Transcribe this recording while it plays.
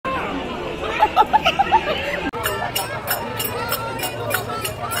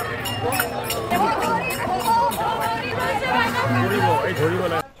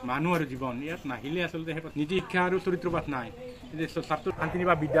মানুহ আৰু জীৱন ইয়াত নাহিলে আচলতে নীতি শিক্ষা আৰু চৰিত্ৰপাত নাই ছাত্ৰ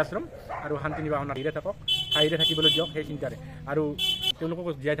শান্তিনিবাস বৃদ্ধাশ্ৰম আৰু শান্তিনিবাস হাঁহিৰে থাকক হাঁহিৰে থাকিবলৈ দিয়ক সেই চিন্তাৰে আৰু তেওঁলোকক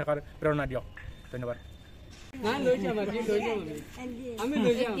জীয়াই থকাৰ প্ৰেৰণা দিয়ক ধন্যবাদ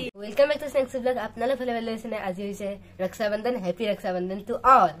welcome back to snacks blog आपनाले फले फले হৈছে আজি হৈছে ৰক্ষা বন্ধন হ্যাপি ৰক্ষা বন্ধন টু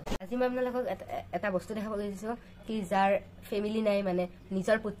অল আজি মই আপোনালোকক এটা বস্তু দেখাব গৈছো কি যাৰ ফ্যামিলি নাই মানে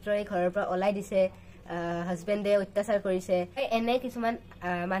নিজৰ পুত্ৰই ঘৰৰ পৰা ওলাই দিছে হাজবেণ্ডে অত্যাচাৰ কৰিছে এনে কিছুমান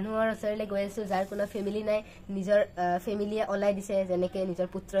মানুহৰ ওচৰলৈ গৈ আছো যাৰ কোনো ফ্যামিলি নাই নিজৰ ফ্যামিলিয়ে ওলাই দিছে যেনেকে নিজৰ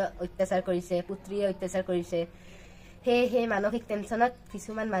পুত্ৰ অত্যাচাৰ কৰিছে পুত্ৰীয়ে অত্যাচাৰ কৰিছে হে মানসিক টেনশনত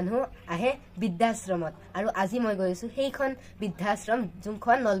কিছুমান মানুহ আহে বৃদ্ধাশ্ৰমত আৰু আজি মই গৈছো সেইখন বৃদ্ধাশ্ৰম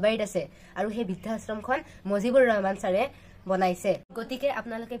যোনখন নলবাৰীত আছে আৰু সেই বৃদ্ধাশ্ৰমখন মজিবুৰ ৰহমান ছাৰে বনাইছে গতিকে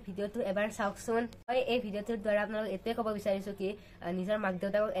আপোনালোকে ভিডিওটো এবাৰ চাওকচোন মই এই ভিডিওটোৰ দ্বাৰা আপোনালোক এতে ক'ব বিচাৰিছো কি নিজৰ মাক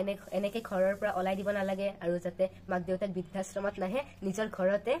দেউতাকক এনেকে ঘৰৰ পৰা ওলাই দিব নালাগে আৰু যাতে মাক দেউতাক বৃদ্ধাশ্ৰমত নাহে নিজৰ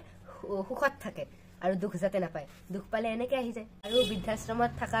ঘৰতে সুখত থাকে আৰু দুখ যাতে নাপায় দুখ পালে এনেকে আহি যায় আৰু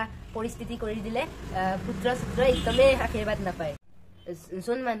বৃদ্ধাশ্ৰমত থকা পৰিস্থিতি কৰি দিলে পুত্ৰ সুত্ৰ একদমেই আশীৰ্বাদ নাপায়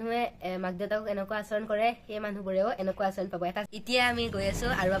যোন মানুহে মাক দেউতাকক এনেকুৱা আচৰণ কৰে সেই মানুহবোৰেও এনেকুৱা আচৰণ পাব এতিয়া আমি গৈ আছো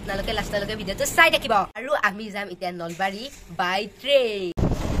আৰু আপোনালোকে লাষ্টলৈকে ভিডিওটো চাই থাকিব আৰু আমি যাম এতিয়া নলবাৰী বাই ট্ৰেইন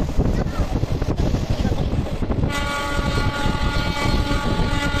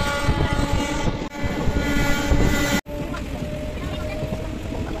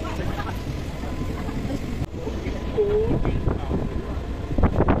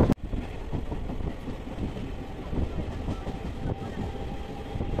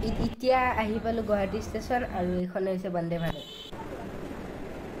এতিয়া আহি পালো গুৱাহাটী ষ্টেচন আৰু এইখন হৈছে বন্দে ভাৰত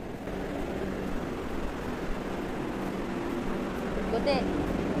গোটে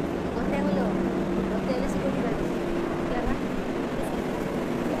হলো গোটে সিকিউৰিটি গাৰ্ড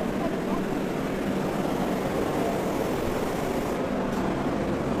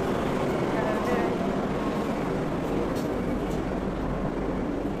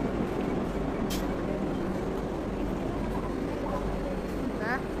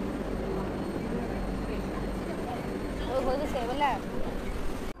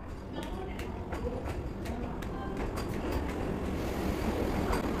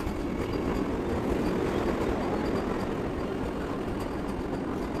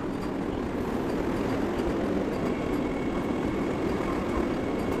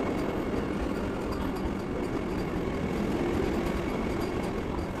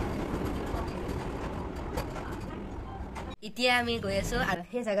এতিয়া আমি গৈ আছো আৰু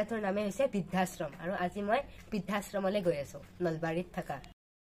সেই জায়গাটোৰ নামে হৈছে বৃদ্ধাশ্ৰম আৰু আজি মই বৃদ্ধাশ্ৰমলৈ গৈ আছো নলবাৰীত থকা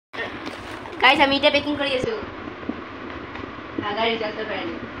গাইস আমি এতিয়া পেকিং কৰি আছো আগা ৰিজাল্টৰ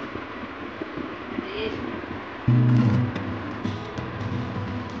কাৰণে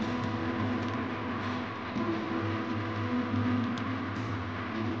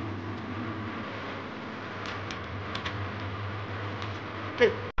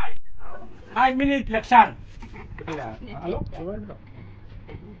Five minute lecture. Hello?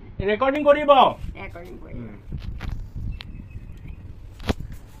 Recording koribo. Recording koribo.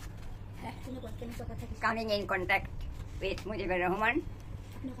 Coming in contact with Mujibur Rahman,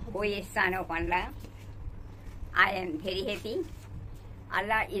 who is son of Allah. I am very happy.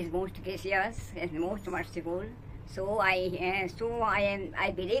 Allah is most gracious and most merciful. So I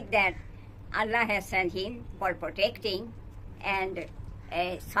believe that Allah has sent him for protecting and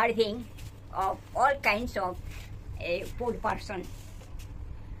serving of all kinds of a poor person.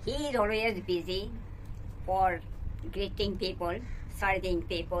 He is always busy for greeting people, serving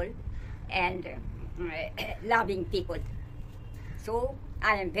people, and loving people. So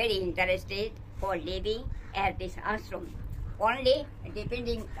I am very interested for living at this ashram. Only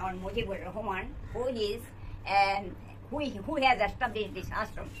depending on Mujibur Rahman, who has established this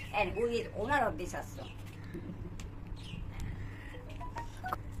ashram and who is owner of this ashram.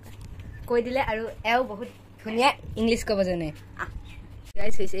 কৈ দিলে আৰু এও বহুত ধুনিয়া English ক'ব জানে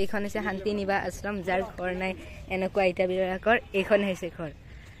guys হৈছে এইখন হৈছে শান্তিনিবাস আশ্ৰম যাৰ ঘৰ নাই এনেকুৱা ইটা বিৰাকৰ এইখন হৈছে ঘৰ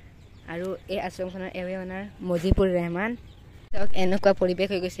আৰু এই আশ্ৰমখনৰ এৱে অনাৰ মজিবুৰ ৰহমান এনেকুৱা পৰিৱেশ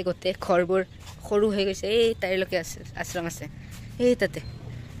হৈ গৈছে গোটেই ঘৰবোৰ সৰু হৈ গৈছে এই তাইলৈকে আশ্ৰম আছে এই তাতে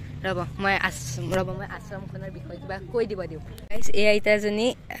ৰব মই আশ্ৰমখনৰ বিষয়ে কিবা কৈ দিব দিওঁ গাইস এই আইতাজনী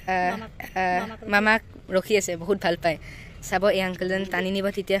মামাক ৰখি আছে বহুত ভাল পায় চাব এই আঙ্কেলজন টানি নিব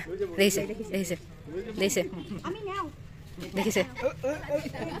তেতিয়া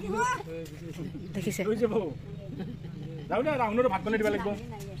দেখিছে যাও না ৰাউণ্ডৰ ভাত বনাই দিব লাগিব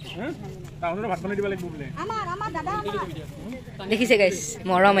টাউনৰ ভাত বনাই দিব লাগিব বোলে দেখিছে গাইছ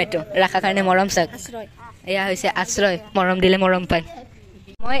মৰম এইটো ৰাখাৰ কাৰণে মৰম চাক এয়া হৈছে আশ্ৰয় মৰম দিলে মৰম পায়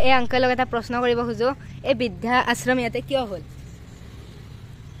মই এই আংকলক এটা প্ৰশ্ন কৰিব খোজো এই বৃদ্ধা আশ্ৰম ইয়াতে কিয় হ'ল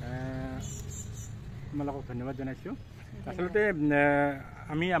তোমালোকক ধন্যবাদ জনাইছোঁ আচলতে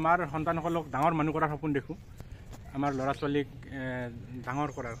আমি আমাৰ সন্তানসকলক ডাঙৰ মানুহ কৰাৰ সপোন দেখোঁ আমাৰ ল'ৰা ছোৱালীক ডাঙৰ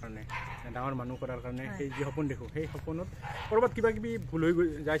কৰাৰ কাৰণে ডাঙৰ মানুহ কৰাৰ কাৰণে সেই যি সপোন দেখোঁ সেই সপোনত ক'ৰবাত কিবা কিবি ভুল হৈ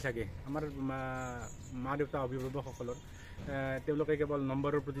যায় চাগে আমাৰ মা দেউতা অভিভাৱকসকলৰ তেওঁলোকে কেৱল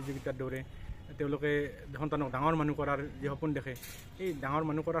নম্বৰৰ প্ৰতিযোগিতাত দৌৰে তেওঁলোকে সন্তানক ডাঙৰ মানুহ কৰাৰ যি সপোন দেখে এই ডাঙৰ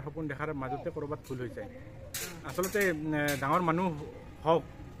মানুহ কৰাৰ সপোন দেখাৰ মাজতে ক'ৰবাত ভুল হৈ যায় আচলতে ডাঙৰ মানুহ হওক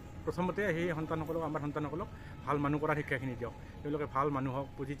প্ৰথমতে সেই সন্তানসকলক আমাৰ সন্তানসকলক ভাল মানুহ কৰাৰ শিক্ষাখিনি দিয়ক তেওঁলোকে ভাল মানুহ হওক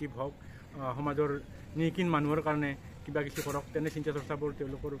পজিটিভ হওক সমাজৰ নিকিন মানুহৰ কাৰণে কিবা কিছু কৰক তেনে চিন্তা চৰ্চাবোৰ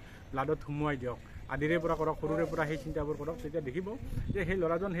তেওঁলোকৰ ব্লাডত সোমোৱাই দিয়ক আদিৰে পৰা কৰক সৰুৰে পৰা সেই চিন্তাবোৰ কৰক তেতিয়া দেখিব যে সেই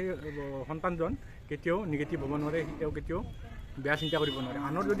ল'ৰাজন সেই সন্তানজন কেতিয়াও নিগেটিভ হ'ব নোৱাৰে তেওঁ কেতিয়াও বেয়া চিন্তা কৰিব নোৱাৰে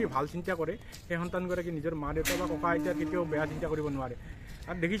আনৰ যদি ভাল চিন্তা কৰে সেই সন্তানগৰাকী নিজৰ মা দেউতা বা ককা আইতাৰ কেতিয়াও বেয়া চিন্তা কৰিব নোৱাৰে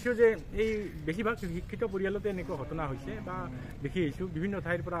আৰু দেখিছোঁ যে এই বেছিভাগ শিক্ষিত পৰিয়ালতে এনেকুৱা ঘটনা হৈছে বা দেখি আহিছোঁ বিভিন্ন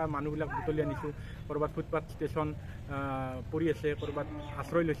ঠাইৰ পৰা মানুহবিলাক বুটলি আনিছোঁ ক'ৰবাত ফুটপাথ ষ্টেচন পৰি আছে ক'ৰবাত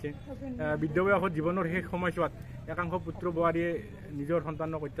আশ্ৰয় লৈছে বৃদ্ধ বয়সত জীৱনৰ শেষ সময়ছোৱাত একাংশ পুত্ৰ বোৱাৰীয়ে নিজৰ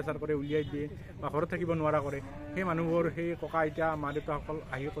সন্তানক অত্যাচাৰ কৰে উলিয়াই দিয়ে বা ঘৰত থাকিব নোৱাৰা কৰে সেই মানুহবোৰ সেই ককা আইতা মা দেউতাসকল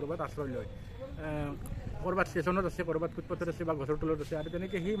আহি ক'ৰবাত আশ্ৰয় লয় ক'ৰবাত ষ্টেচনত আছে ক'ৰবাত ফুটপাথত আছে বা গছৰ তলত আছে আৰু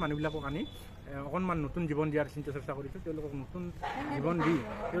তেনেকৈ সেই মানুহবিলাকক আনি অকণমান নতুন জীৱন দিয়াৰ চিন্তা চৰ্চা কৰিছোঁ তেওঁলোকক নতুন জীৱন দি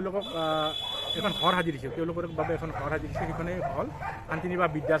তেওঁলোকক এখন ঘৰ সাজি দিছোঁ তেওঁলোকৰ বাবে এখন ঘৰ সাজি দিছোঁ সেইখনেই হ'ল শান্তিনিবাস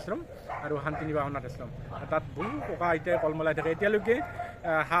বৃদ্ধাশ্ৰম আৰু শান্তিনিবাস অনাথ আশ্ৰম তাত বহু ককা আইতাই কলমলাই থাকে এতিয়ালৈকে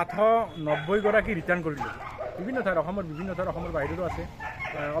 790গৰাকী ৰিটাৰ্ণ কৰিলোঁ বিভিন্ন ঠাইৰ অসমৰ বিভিন্ন ঠাইৰ অসমৰ বাহিৰতো আছে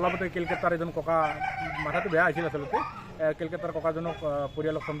অলপতে কেলকাতাৰ এজন ককা মাথাটো বেয়া হৈছিল আচলতে কেলকাতাৰ ককাজনক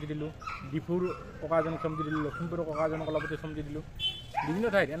পৰিয়ালক চমজি দিলোঁ ডিফুৰ ককাজনক চমজি দিলোঁ লখিমপুৰৰ ককাজনক অলপতে চমজি দিলোঁ বিভিন্ন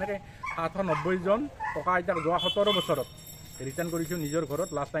ঠাইত এনেকৈ 790জন ককা আইতাক যোৱা 17 বছৰত ৰিটাৰ্ণ কৰিছোঁ নিজৰ ঘৰত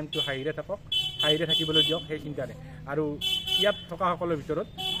লাষ্ট টাইমটো হাঁহিৰে থাকক হাঁহিৰে থাকিবলৈ দিয়ক সেই চিন্তাৰে আৰু ইয়াত থকাসকলৰ ভিতৰত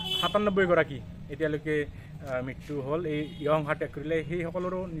 97গৰাকী এতিয়ালৈকে মৃত্যু হ'ল এই য়ং হাৰ্ট এক্ৰিলে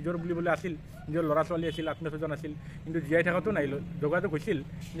সেইসকলৰো নিজৰ বুলিবলৈ আছিল নিজৰ ল'ৰা ছোৱালী আছিল আত্মীয় স্বজন আছিল কিন্তু জীয়াই থকাটো নাহিল যোগাযোগ হৈছিল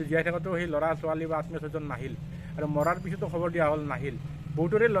কিন্তু জীয়াই থকাটো সেই ল'ৰা ছোৱালী বা আত্মীয় স্বজন নাহিল আৰু মৰাৰ পিছতো খবৰ দিয়া হ'ল নাহিল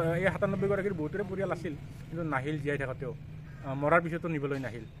বহুতৰে এই 97গৰাকীৰ বহুতৰে পৰিয়াল আছিল কিন্তু নাহিল জীয়াই থকাতেও মৰাৰ পিছতো নিবলৈ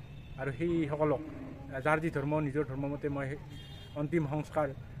নাহিল আৰু সেইসকলক যাৰ যি ধৰ্ম নিজৰ ধৰ্মমতে মই অন্তিম সংস্কাৰ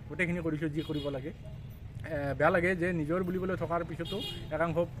গোটেইখিনি কৰিছোঁ যি কৰিব লাগে বেয়া লাগে যে নিজৰ বুলিবলৈ থকাৰ পিছতো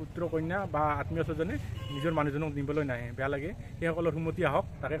একাংশ পুত্ৰ কন্যা বা আত্মীয় স্বজনে নিজৰ মানুহজনক নিবলৈ নাহে বেয়া লাগে সেইসকলৰ সুমতি আহক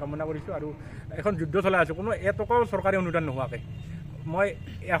তাকে কামনা কৰিছোঁ আৰু এখন যুদ্ধ চলাই আছোঁ কোনো এটকাও চৰকাৰী অনুদান নোহোৱাকৈ মই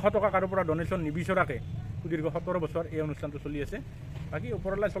 100 টকা কাৰো পৰা ডনেশ্যন নিবিচৰাকৈ সুদীৰ্ঘ 17 বছৰ এই অনুষ্ঠানটো চলি আছে বাকী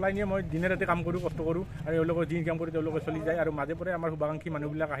ওপৰলৈ চলাই নিয়ে মই দিনে ৰাতি কাম কৰোঁ কষ্ট কৰোঁ আৰু এওঁলোকৰ যি ইনকাম কৰি তেওঁলোকে চলি যায় আৰু মাজে পৰে আমাৰ শুভাকাংক্ষী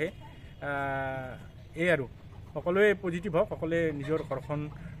মানুহবিলাক আহে এই আৰু সকলোৱে পজিটিভ হওক সকলোৱে নিজৰ ঘৰখন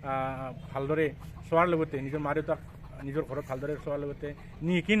ভালদৰে চোৱাৰ লগতে নিজৰ মা দেউতাক নিজৰ ঘৰত ভালদৰে চোৱাৰ লগতে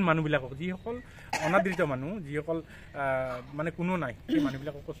নিকিন মানুহবিলাকক যিসকল অনাদৃত মানুহ যিসকল মানে কোনো নাই সেই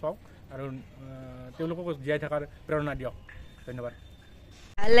মানুহবিলাককো চাওক আৰু তেওঁলোককো জীয়াই থকাৰ প্ৰেৰণা দিয়ক ধন্যবাদ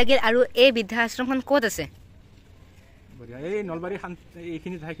ভাল লাগিল আৰু এই বৃদ্ধাশ্ৰমখন ক'ত আছে বঢ়িয়া এই নলবাৰী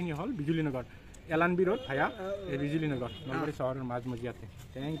এইখিনি ঠাইখিনি হ'ল বিজুলী নগৰ এলানবি ৰোড ভায়া বিজুলী নগৰ নলবাৰী চহৰৰ মাজমজিয়াতে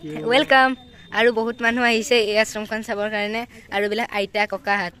থেংক ইউ ৱেলকাম আৰু বহুত মানুহ আহিছে এই আশ্ৰমখন চাবৰ কাৰণে আৰু বিলাক আইতা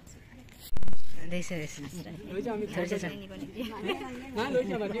ককাহাত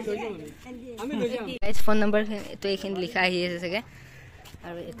ফোন নম্বৰ এইটো এইখিনি লিখা আহি আছে চাগে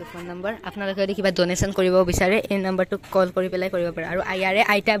আৰু এইটো ফোন নম্বৰ আপোনালোকে যদি কিবা ডনেশ্যন কৰিব বিচাৰে এই নম্বৰটোক কল কৰি পেলাই কৰিব পাৰে আৰু ইয়াৰে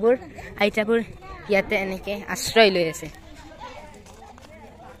আইতাবোৰ ইয়াতে এনেকৈ আশ্ৰয় লৈ আছে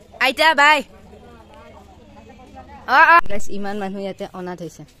আইতা বাই ইমান মানুহ ইয়াতে অনাথ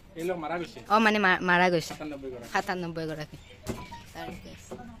হৈছে মানে মাৰা গৈছে 97গৰাকী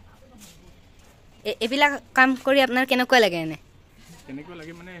এইবিলাক কাম কৰি আপোনাৰ কেনেকুৱা লাগে এনে কেনেকুৱা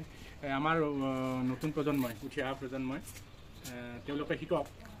লাগে মানে আমাৰ নতুন প্ৰজন্মই উঠি অহা প্ৰজন্মই তেওঁলোকে শিকক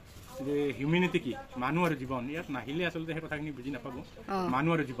যে হিউমেনিটি কি মানুহ আৰু জীৱন ইয়াত নাহিলে আচলতে সেই কথাখিনি বুজি নাপাব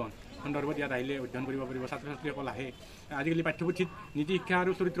মানুহ আৰু জীৱন সন্দৰ্ভত ইয়াত আহিলে অধ্যয়ন কৰিব পাৰিব ছাত্ৰ ছাত্ৰীসকল আহে আজিকালি পাঠ্যপুথিত নীতি শিক্ষা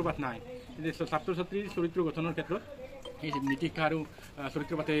আৰু চৰিত্ৰপাঠ নাই ছাত্ৰ ছাত্ৰীৰ চৰিত্ৰ গঠনৰ ক্ষেত্ৰত সেই নীতি শিক্ষা আৰু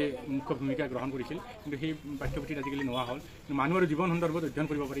চৰিত্ৰপাঠে মুখ্য ভূমিকা গ্ৰহণ কৰিছিল কিন্তু সেই পাঠ্যপুথিত আজিকালি নোহোৱা হ'ল মানুহ আৰু জীৱন সন্দৰ্ভত অধ্যয়ন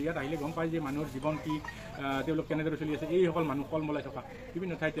কৰিব পাৰি ইয়াত আহিলে গম পায় যে মানুহৰ জীৱন কি তেওঁলোক কেনেদৰে চলি আছে এইসকল মানুহ কলমলাই থকা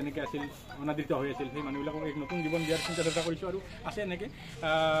বিভিন্ন ঠাইত তেনেকৈ আছিল অনাদৃত হৈ আছিল সেই মানুহবিলাকক এক নতুন জীৱন দিয়াৰ চিন্তা চৰ্চা কৰিছোঁ আৰু আছে এনেকৈ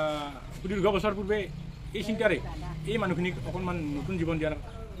সুদীৰ্ঘ বছৰ পূৰ্বে এই চিন্তাৰে এই মানুহখিনিক অকণমান নতুন জীৱন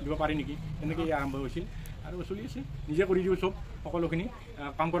দিব পাৰি নেকি তেনেকৈ আৰম্ভ হৈছিল আৰু চলি আছে নিজে কৰি দিওঁ চব সকলোখিনি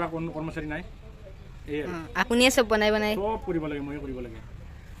কাম কৰা কৰ্মচাৰী নাই এই আপুনিয়ে চব বনাই চব কৰিব লাগে ময়ে কৰিব লাগে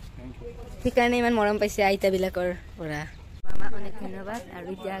সেইকাৰণে ইমান মৰম পাইছে আইতাবিলাকৰ পৰা মামা অনেক ধন্যবাদ আৰু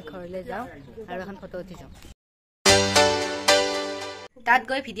এতিয়া ঘৰলৈ যাওঁ আৰু এখন ফটো উঠি যাওঁ তাত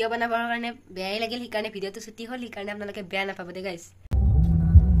গৈ ভিডিঅ' বনাবৰ কাৰণে বেয়াই লাগিল সেইকাৰণে ভিডিঅ'টো ছুটি হ'ল সেইকাৰণে আপোনালোকে বেয়া নাপাব দেই গাইছ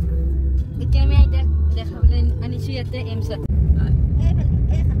এতিয়া আমি আইতাক দেখাবলৈ আনিছোঁ ইয়াতে এমছত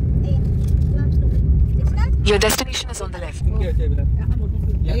Your destination is on the left.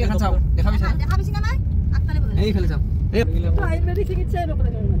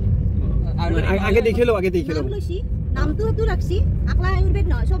 আগে দেখি লো নামটো তো রাখছি আকলা আয়ুর্বেদ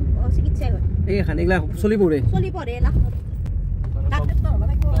নয় সব চিকিৎসা হয় এইখান এগুলা চলি পড়ে না ডাক্তার তো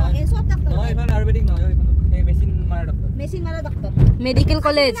এই সব ডাক্তার নয় এখন আয়ুর্বেদিক নয় এখন এই মেশিন মারা ডাক্তার মেডিকেল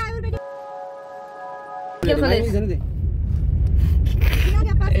কলেজ জানি দে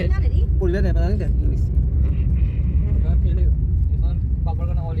কিনা পাস না রে পড়লে না জানি দে ইংলিশ এখন বাবার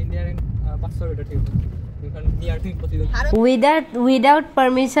কারণে অল ইন্ডিয়া 500 মিটার ঠিক উইদাউট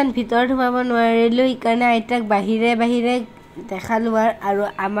পারমিশন ভিতৰত সোমাব নোৱাৰিলোঁ সেইকাৰণে আইতাক বাহিৰে বাহিৰে দেখালোঁ আৰু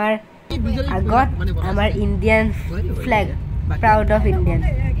আমাৰ আগত আমাৰ Indian flag proud of Indian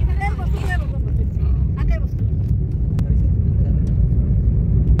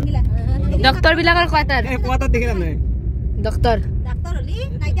ডক্টৰবিলাকৰ quarter দেখিলা নাই ডক্টৰ হলি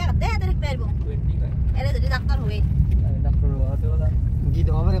নাইটা দে ডাইৰেক্ট পাৰিব এৰে যদি ডাক্তৰ হয় ডাক্তৰ হোৱা গীত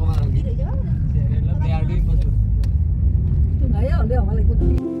হ'ব পাৰে কমা গীত হৈ যাব they are doing possible tu na yo leo vale ku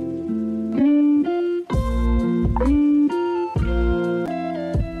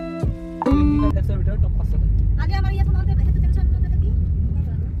ali amar ye tomate behe tension na taki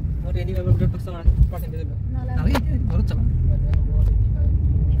और एनी में अपडेट पक्ष में परसेंटेज लो अरे बहुत चला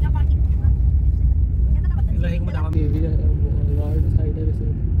इतना पार्किंग लाइक में दाम भी रोड साइड है वैसे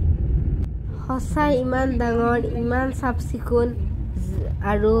হসা ইমান ডাঙৰ ইমান সাফ চিকুণ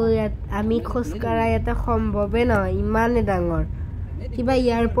আৰু আমি খোজকাঢ়া এটা সম্ভৱে নহয় ইমানে ডাঙৰ কিবা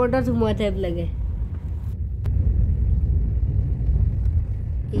এয়াৰপৰ্টত সোমোৱা টাইপ লাগে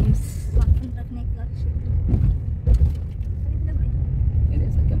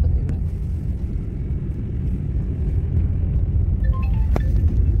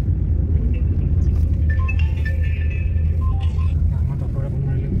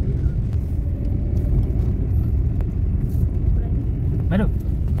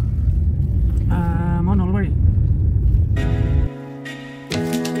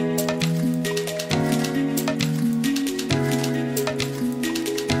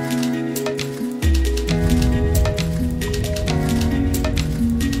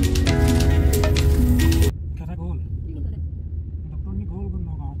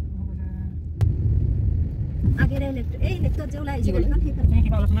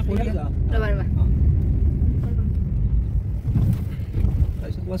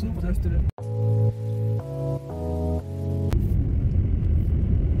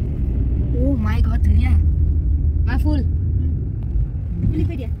Oh my god, dunia. My full.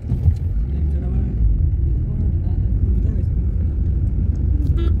 Wikipedia.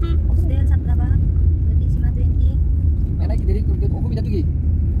 Hostel Satraba, Gatissima 20. Era que diri aku bisa tuh.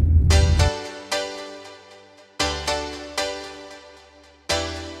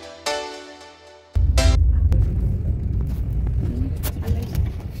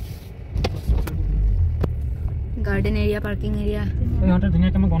 Garden area parking area এই হন্টা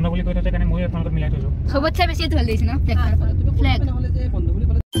দুনিয়া কেমন বন্ধ বুলি কইতে কানে মই আপোনাক মিলাই থৈছো সবতছে বেছি ধল দিছ না ফ্ল্যাগ নহলে যে বন্ধ বুলি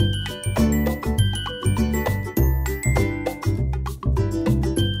কলে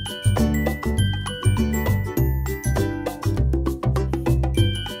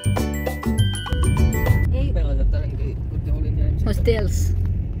এই বেলা যাত্রা কি করতে হল ইন্ডিয়া হোস্টেলস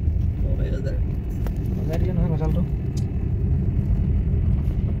গাড়ি নহয় বসালটো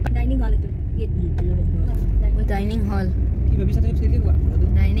ডাইনিং হল তো ডাইনিং হল কি ভাবিছা তুমি সেলি কোৱা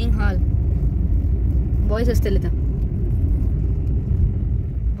ডাইনিং হল বয়েজ হোস্টেল এটা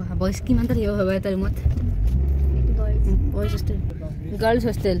বয়েজ কি মান থাকিব হবে তাৰ ৰুমত বয়েজ হোস্টেল গাৰ্লছ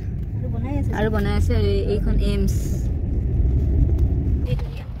হোস্টেল আৰু বনাই আছে এইখন এমছ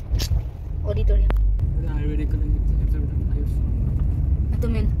অডিটৰিয়াম আয়ুৰ্বেদিক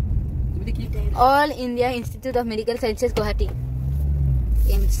তুমি কি all India institute of medical সায়েন্সেছ Guwahati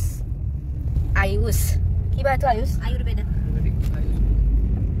এমছ Ayush কি বাটো আয়ুষ আয়ুর্বেদ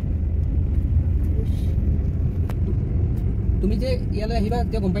তুমি যে ইয়ালৈ আহিবা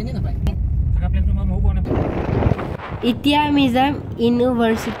তেতিয়া গম পাই নে নাপায় থাকা প্লেনটো মই কোৱা নাই এতিয়া আমি যাম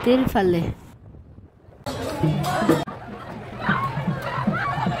ইউনিভাৰ্চিটিৰ ফালে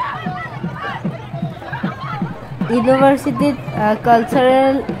ইউনিভাৰ্চিটিত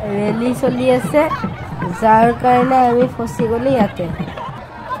কালচাৰেল ৰেলী চলি আছে যাৰ কাৰণে আমি ফচি গ'লো ইয়াতে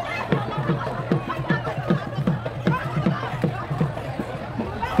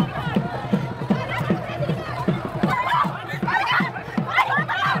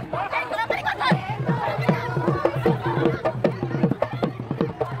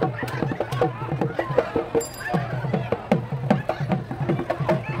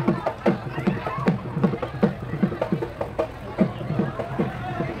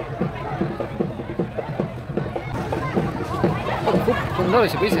সুন্দর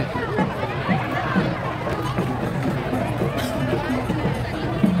হয়েছে বুঝছে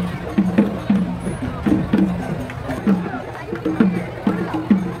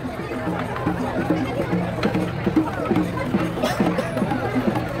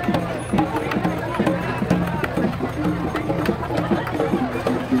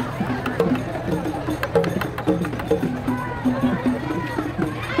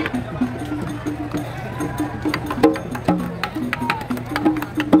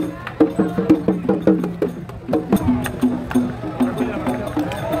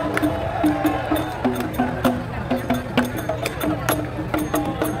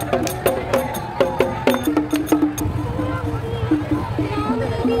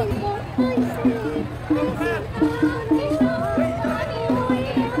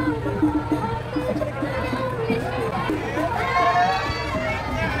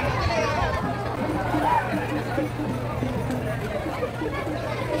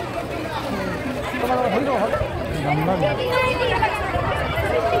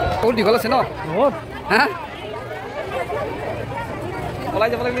বহুত দীঘল আছে ন বহুত হা ওলাই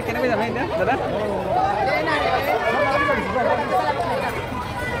যাব লাগিলে কেনেকৈ যাম এতিয়া দাদা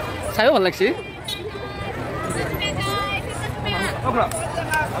চাইও ভাল লাগছে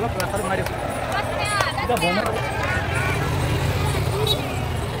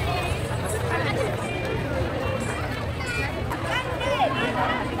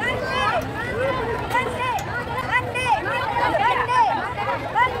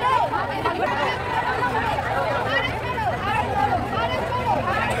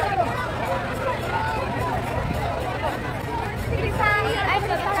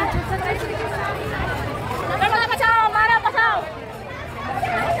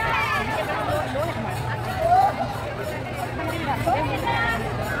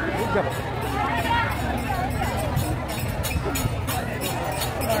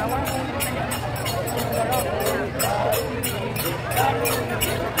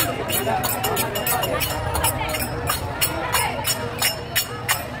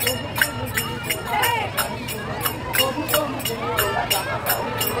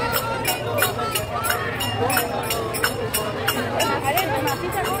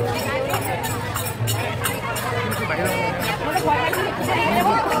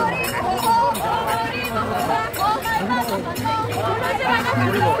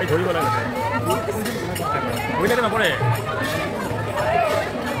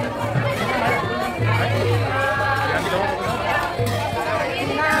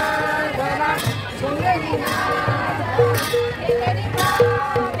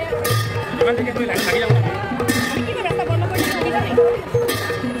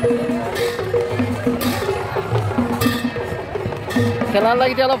খেলাৰ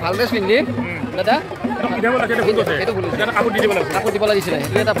লাগি অলপ ভাল ড্ৰেছ পিন্ধি দাদা কাপোৰ দিব লাগিছিলে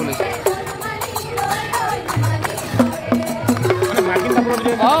সেইটো এটা ভুল হৈছে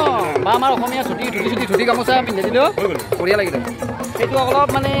অঁ বা আমাৰ অসমীয়া ধুতি গামোচা পিন্ধি দিলেও বঢ়িয়া লাগিলে সেইটো অলপ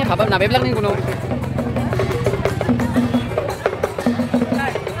মানে নাভাবিলাক নেকি কোনো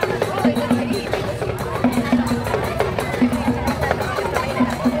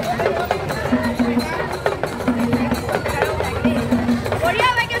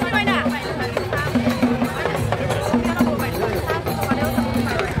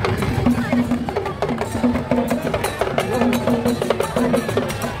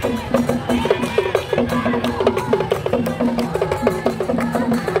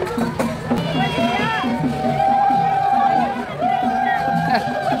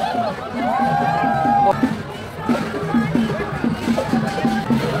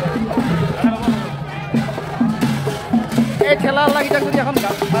খেলা লাগিটাক যদি এখন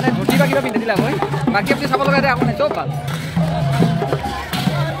মানে ধুতি বা কিবা পিন্ধি দিলা মই বাকী আপুনি চাব লগা একো নাই চব ভাল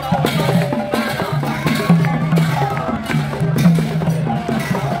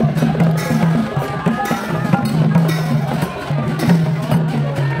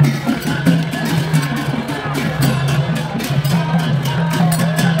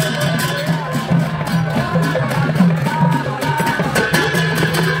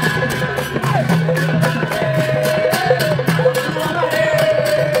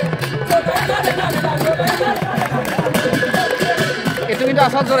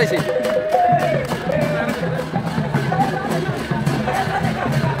আমাক জৰাইছে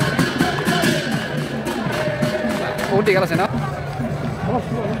বহুত দীঘল আছে ন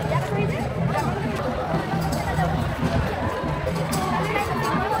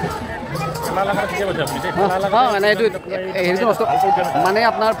মানে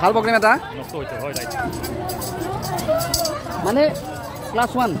আপোনাৰ ভাল প্ৰগ্ৰেম এটা মানে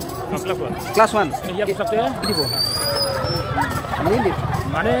ক্লাছ 1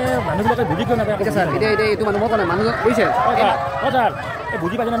 মানে মানুহবিলাকে বুজি কিয় নাপায় ছাৰ এতিয়া এইটো মানুহ মই কোৱা নাই মানুহ কৈছে ছাৰ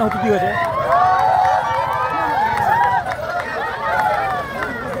বুজি পাইছে না কি হৈছে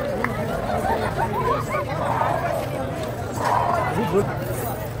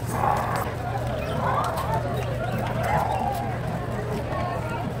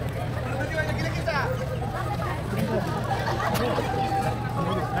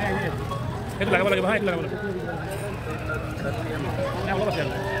itu lagi itu lagi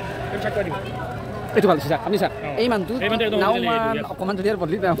itu ভাল স্যার আপনি স্যার এই মানটো নাওমান অকমান যদি আর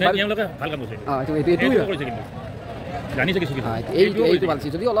বদলি তেওঁলোকে ভাল কাম কৰিছে এইটো কৰিছে কিন্তু জানিছে কিছু কিছু এইটো ভাল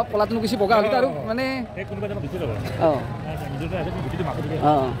যদি অলপ কলাটো কিছু বগা হলি আৰু মানে কোনোবা জানো বুজি ল'ব নিজকে আছে বুজিটো মাকো দিলে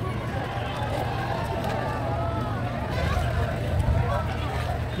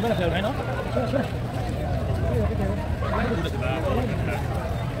কিমান আছে ভাই ন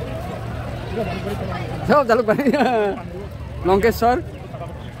সব জালুক পানী লংকেশ্বৰ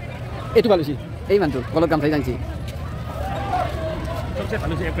এইটো ভাল হৈছে এই মানটো গলত গামচাই জানিছে সবচেয়ে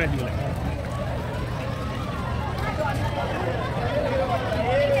ভালো হচ্ছে এপ্রিল দিলে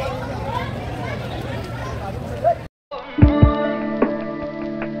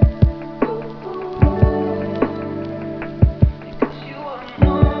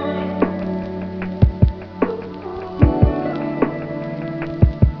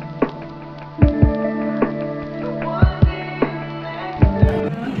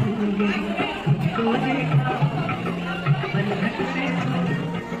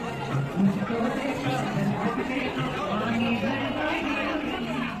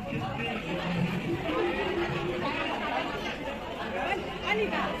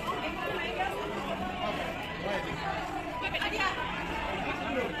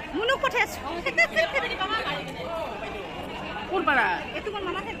Munuk potes. Pur para. Itu kan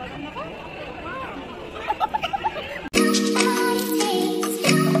mana sih kalau nggak?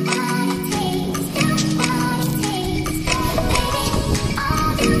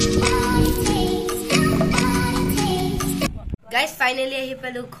 Guys, finally ahi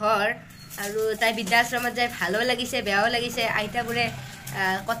palu ghor aru tai bidashramot jai bhalo lagise beao lagise aitabure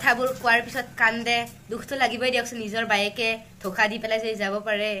কথাবোৰ কোৱাৰ পিছত কান্দে দুখটো লাগিবই দিয়কচোন নিজৰ বাইকে ধোকা দি পেলাই যে যাব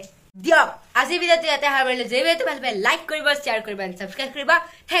পাৰে দিয়ক আজি ভিডিঅ'টো ইয়াতে সামৰিলো যে ভিডিঅ'টো ভাল পালে লাইক কৰিব শ্বেয়াৰ কৰিব আৰু সাবস্ক্ৰাইব কৰিব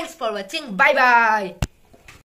thanks for watching bye bye